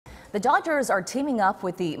The Dodgers are teaming up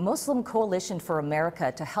with the Muslim Coalition for America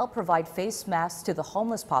to help provide face masks to the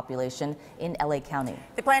homeless population in LA County.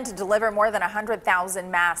 They plan to deliver more than 100,000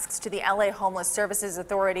 masks to the LA Homeless Services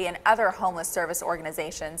Authority and other homeless service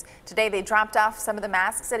organizations. Today they dropped off some of the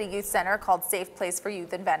masks at a youth center called Safe Place for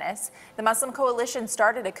Youth in Venice. The Muslim Coalition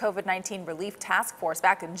started a COVID-19 relief task force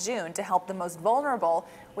back in June to help the most vulnerable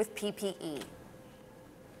with PPE.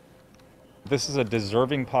 This is a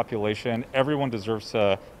deserving population. Everyone deserves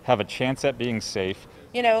to have a chance at being safe.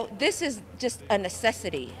 You know, this is just a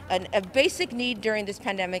necessity. A basic need during this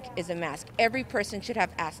pandemic is a mask. Every person should have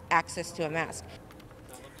access to a mask.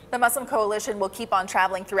 The Muslim Coalition will keep on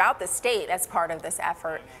traveling throughout the state as part of this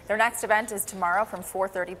effort. Their next event is tomorrow from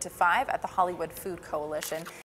 4:30 to 5 at the Hollywood Food Coalition.